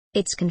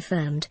It's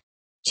confirmed.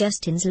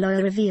 Justin's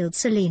lawyer revealed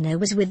Selena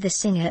was with the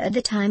singer at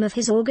the time of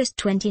his August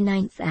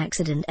 29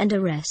 accident and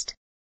arrest.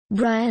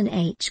 Brian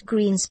H.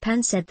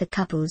 Greenspan said the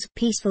couple's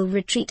peaceful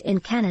retreat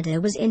in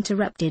Canada was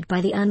interrupted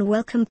by the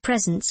unwelcome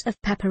presence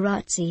of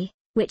paparazzi,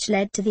 which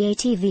led to the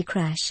ATV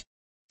crash.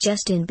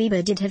 Justin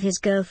Bieber did have his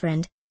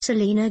girlfriend,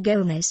 Selena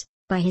Gomez,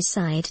 by his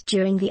side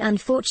during the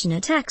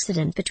unfortunate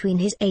accident between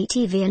his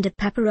ATV and a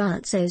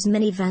paparazzo's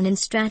minivan in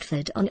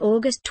Stratford on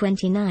August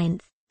 29,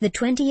 the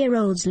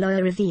 20-year-old's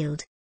lawyer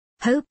revealed.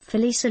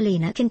 Hopefully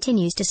Selena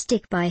continues to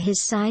stick by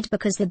his side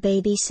because the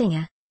baby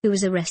singer, who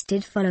was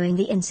arrested following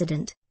the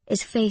incident,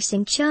 is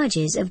facing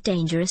charges of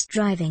dangerous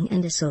driving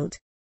and assault.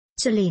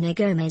 Selena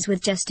Gomez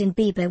with Justin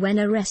Bieber when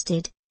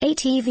arrested.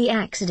 ATV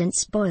accident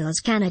spoils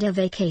Canada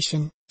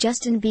vacation.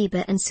 Justin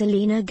Bieber and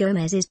Selena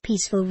Gomez's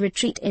peaceful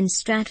retreat in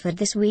Stratford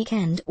this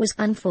weekend was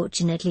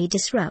unfortunately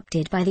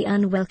disrupted by the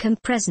unwelcome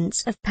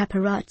presence of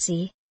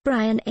paparazzi,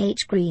 Brian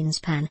H.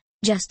 Greenspan,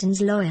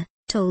 Justin's lawyer,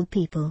 told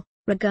People,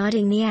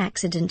 regarding the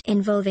accident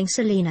involving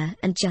Selena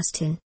and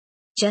Justin.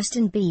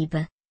 Justin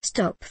Bieber,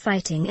 stop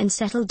fighting and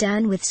settle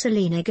down with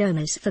Selena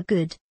Gomez for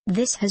good.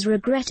 This has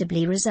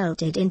regrettably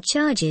resulted in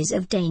charges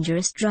of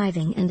dangerous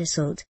driving and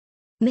assault.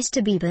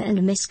 Mr. Bieber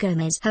and Miss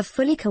Gomez have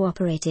fully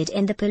cooperated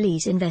in the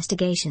police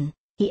investigation,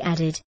 he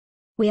added.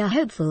 We are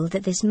hopeful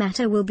that this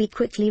matter will be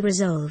quickly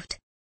resolved.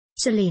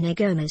 Selena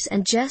Gomez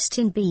and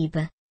Justin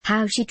Bieber,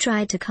 how she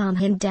tried to calm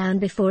him down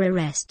before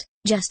arrest.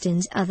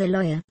 Justin's other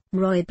lawyer,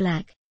 Roy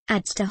Black,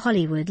 adds to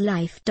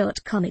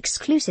HollywoodLife.com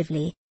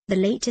exclusively, the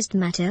latest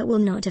matter will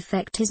not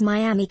affect his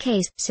Miami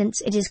case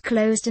since it is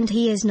closed and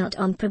he is not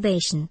on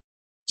probation.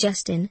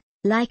 Justin,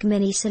 like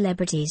many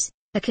celebrities,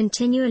 are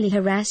continually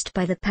harassed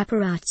by the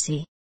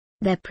paparazzi.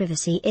 Their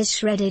privacy is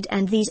shredded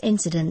and these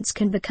incidents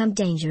can become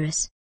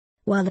dangerous.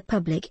 While the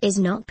public is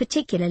not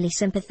particularly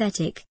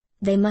sympathetic,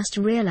 they must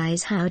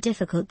realize how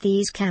difficult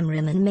these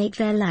cameramen make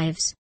their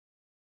lives.